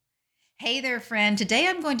Hey there, friend. Today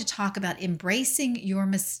I'm going to talk about embracing your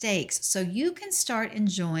mistakes so you can start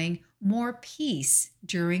enjoying more peace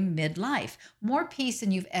during midlife, more peace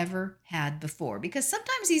than you've ever had before. Because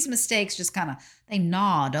sometimes these mistakes just kind of they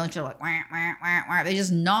gnaw, don't you? Like wah, wah, wah, wah. They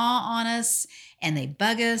just gnaw on us and they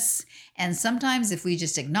bug us. And sometimes if we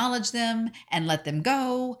just acknowledge them and let them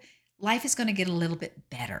go, life is going to get a little bit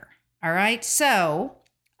better. All right. So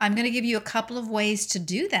I'm going to give you a couple of ways to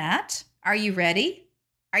do that. Are you ready?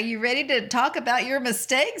 Are you ready to talk about your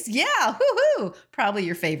mistakes? Yeah, woohoo! Probably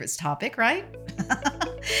your favorite topic, right?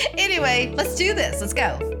 Anyway, let's do this. Let's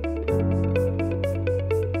go.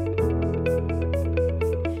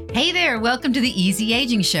 Hey there, welcome to the Easy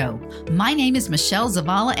Aging Show. My name is Michelle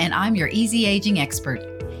Zavala, and I'm your easy aging expert.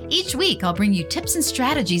 Each week, I'll bring you tips and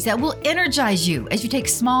strategies that will energize you as you take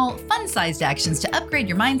small, fun-sized actions to upgrade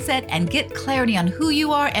your mindset and get clarity on who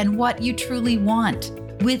you are and what you truly want.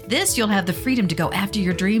 With this, you'll have the freedom to go after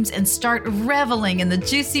your dreams and start reveling in the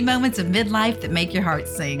juicy moments of midlife that make your heart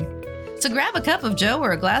sing. So grab a cup of Joe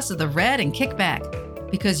or a glass of the red and kick back,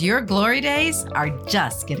 because your glory days are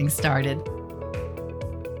just getting started.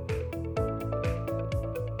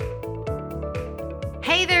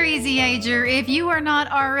 Hey there, Easy Ager. If you are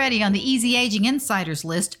not already on the Easy Aging Insiders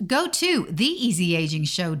list, go to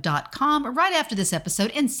theeasyagingshow.com right after this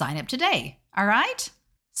episode and sign up today. All right?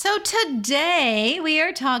 So today we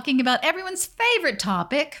are talking about everyone's favorite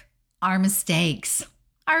topic, our mistakes,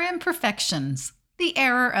 our imperfections, the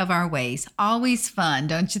error of our ways. Always fun,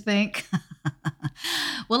 don't you think?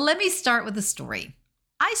 Well, let me start with a story.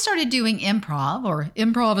 I started doing improv, or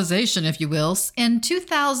improvisation, if you will, in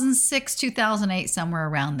 2006, 2008, somewhere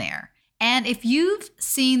around there. And if you've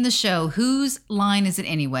seen the show, Whose Line Is It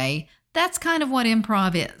Anyway? That's kind of what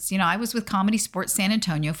improv is. You know, I was with Comedy Sports San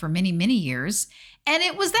Antonio for many, many years. And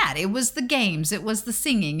it was that. It was the games. It was the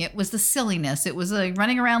singing. It was the silliness. It was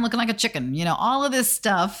running around looking like a chicken, all of this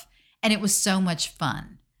stuff. And it was so much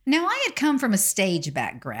fun. Now, I had come from a stage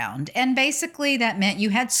background. And basically that meant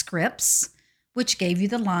you had scripts, which gave you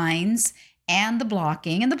the lines and the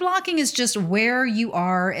blocking. And the blocking is just where you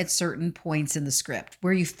are at certain points in the script,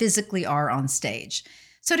 where you physically are on stage.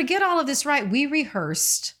 So to get all of this right, we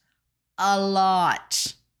rehearsed a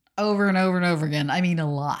lot over and over and over again. I mean,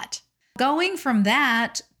 a lot. Going from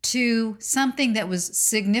that to something that was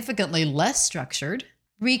significantly less structured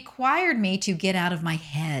required me to get out of my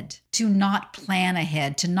head, to not plan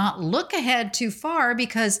ahead, to not look ahead too far,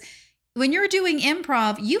 because when you're doing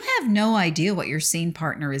improv, you have no idea what your scene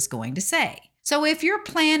partner is going to say. So if you're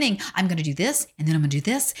planning, I'm going to do this, and then I'm going to do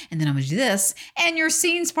this, and then I'm going to do this, and your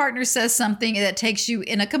scenes partner says something that takes you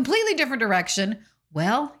in a completely different direction,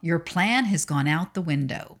 well, your plan has gone out the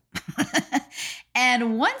window.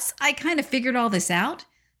 And once I kind of figured all this out,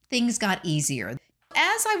 things got easier.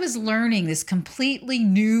 As I was learning this completely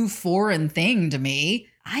new foreign thing to me,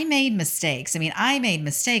 I made mistakes. I made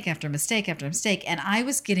mistake after mistake after mistake, and I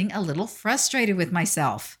was getting a little frustrated with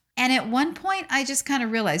myself. And at one point, I just kind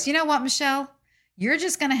of realized, you know what, Michelle? You're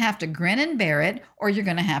just going to have to grin and bear it, or you're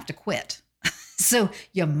going to have to quit. So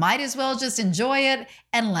you might as well just enjoy it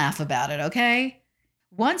and laugh about it, okay?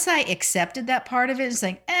 Once I accepted that part of it, it's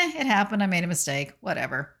like, it happened. I made a mistake,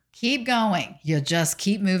 whatever. Keep going. You just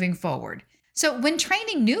keep moving forward. So when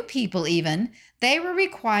training new people even, they were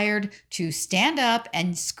required to stand up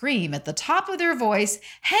and scream at the top of their voice,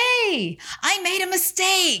 "Hey, I made a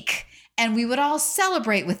mistake." And we would all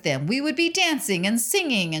celebrate with them. We would be dancing and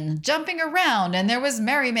singing and jumping around, and there was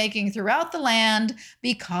merrymaking throughout the land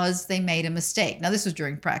because they made a mistake. Now, this was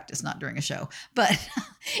during practice, not during a show. But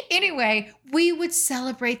anyway, we would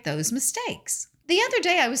celebrate those mistakes. The other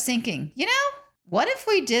day I was thinking, what if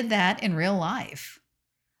we did that in real life?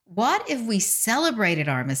 What if we celebrated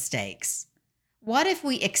our mistakes? What if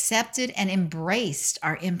we accepted and embraced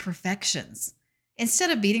our imperfections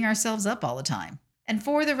instead of beating ourselves up all the time? And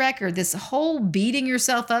for the record, this whole beating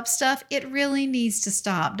yourself up stuff, it really needs to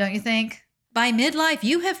stop, don't you think? By midlife,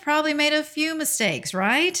 you have probably made a few mistakes,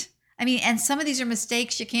 right? And some of these are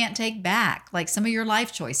mistakes you can't take back, like some of your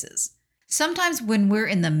life choices. Sometimes when we're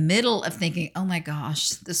in the middle of thinking, oh my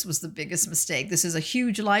gosh, this was the biggest mistake. This is a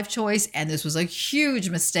huge life choice, and this was a huge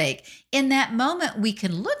mistake. In that moment, we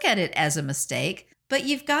can look at it as a mistake, but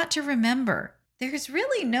you've got to remember, there's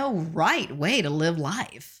really no right way to live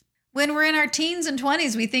life. When we're in our teens and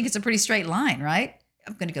 20s, we think it's a pretty straight line, right?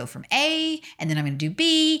 I'm going to go from A, and then I'm going to do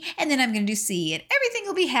B, and then I'm going to do C, and everything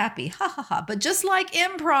will be happy. Ha ha ha. But just like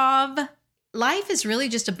improv, life is really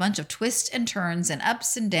just a bunch of twists and turns and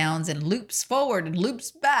ups and downs and loops forward and loops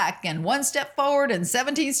back and one step forward and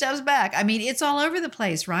 17 steps back. It's all over the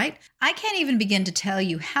place, right? I can't even begin to tell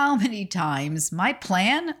you how many times my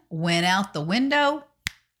plan went out the window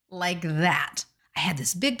like that. I had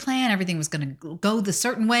this big plan. Everything was going to go the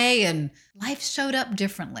certain way, and life showed up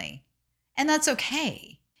differently. And that's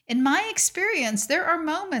okay. In my experience, there are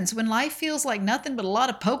moments when life feels like nothing but a lot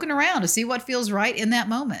of poking around to see what feels right in that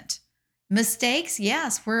moment. Mistakes,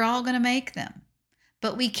 yes, we're all going to make them.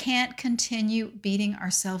 But we can't continue beating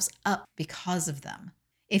ourselves up because of them.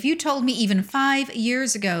 If you told me even 5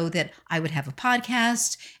 years ago that I would have a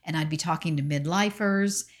podcast and I'd be talking to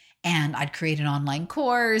midlifers and I'd create an online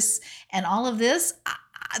course and all of this,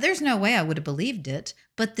 there's no way I would have believed it.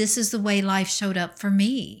 But this is the way life showed up for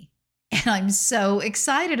me. And I'm so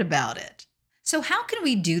excited about it. So how can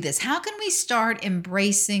we do this? How can we start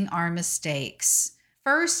embracing our mistakes?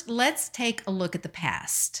 First, let's take a look at the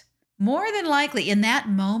past. More than likely, in that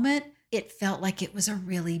moment, it felt like it was a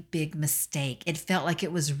really big mistake. It felt like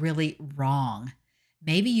it was really wrong.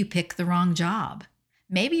 Maybe you picked the wrong job.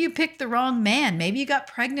 Maybe you picked the wrong man. Maybe you got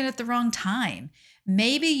pregnant at the wrong time.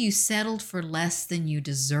 Maybe you settled for less than you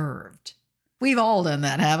deserved. We've all done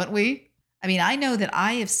that, haven't we? I mean, I know that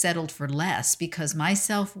I have settled for less because my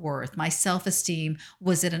self-worth, my self-esteem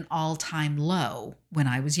was at an all-time low when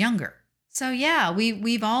I was younger. So yeah,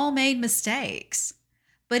 we've all made mistakes.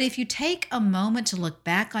 But if you take a moment to look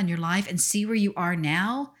back on your life and see where you are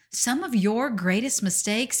now, some of your greatest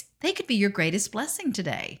mistakes, they could be your greatest blessing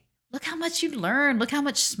today. Look how much you learned. Look how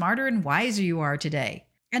much smarter and wiser you are today.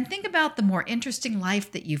 And think about the more interesting life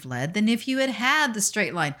that you've led than if you had had the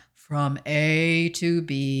straight line from A to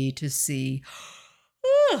B to C.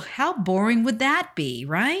 Ooh, how boring would that be,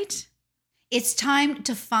 right? It's time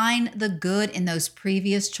to find the good in those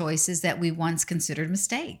previous choices that we once considered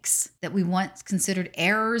mistakes, that we once considered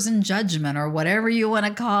errors in judgment or whatever you want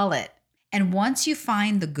to call it. And once you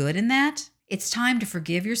find the good in that, it's time to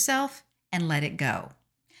forgive yourself and let it go.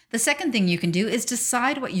 The second thing you can do is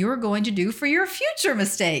decide what you're going to do for your future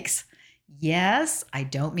mistakes. Yes, I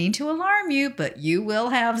don't mean to alarm you, but you will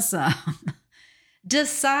have some.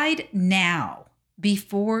 Decide now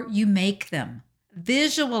before you make them.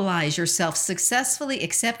 Visualize yourself successfully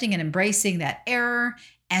accepting and embracing that error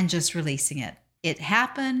and just releasing it. It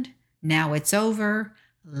happened. Now it's over.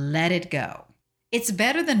 Let it go. It's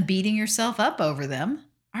better than beating yourself up over them.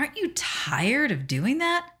 Aren't you tired of doing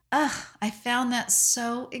that? Ugh, I found that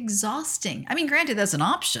so exhausting. I mean, granted, that's an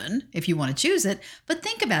option if you want to choose it, but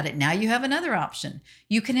think about it. Now you have another option.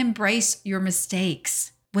 You can embrace your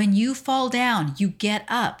mistakes. When you fall down, you get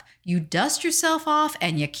up, you dust yourself off,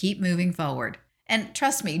 and you keep moving forward. And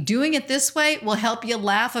trust me, doing it this way will help you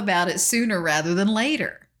laugh about it sooner rather than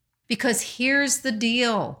later. Because here's the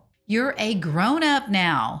deal. You're a grown-up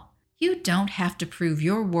now. You don't have to prove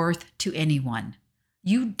your worth to anyone.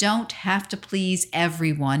 You don't have to please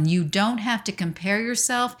everyone. You don't have to compare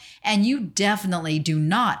yourself, and you definitely do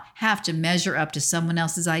not have to measure up to someone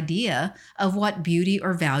else's idea of what beauty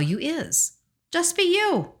or value is. Just be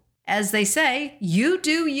you. As they say, you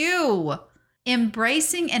do you.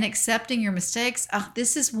 Embracing and accepting your mistakes,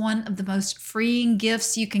 this is one of the most freeing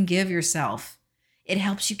gifts you can give yourself. It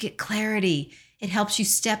helps you get clarity. It helps you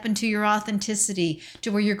step into your authenticity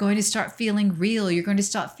to where you're going to start feeling real. You're going to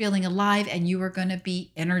start feeling alive, and you are going to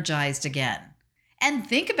be energized again. And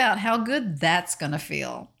think about how good that's going to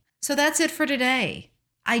feel. So that's it for today.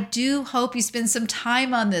 I do hope you spend some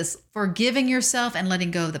time on this, forgiving yourself and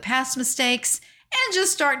letting go of the past mistakes, and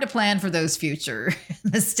just start to plan for those future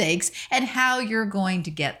mistakes and how you're going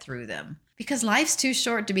to get through them. Because life's too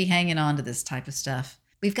short to be hanging on to this type of stuff.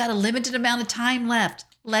 We've got a limited amount of time left.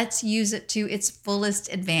 Let's use it to its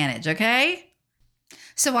fullest advantage, okay?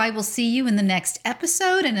 So I will see you in the next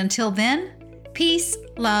episode. And until then, peace,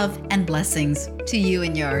 love, and blessings to you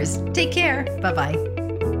and yours. Take care. Bye-bye.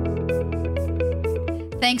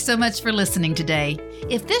 Thanks so much for listening today.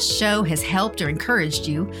 If this show has helped or encouraged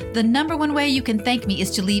you, the number one way you can thank me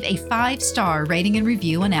is to leave a 5-star rating and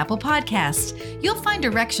review on Apple Podcasts. You'll find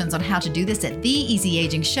directions on how to do this at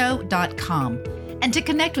theeasyagingshow.com. And to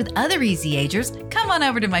connect with other Easy Agers, come on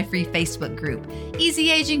over to my free Facebook group,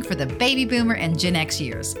 Easy Aging for the Baby Boomer and Gen X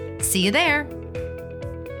years. See you there.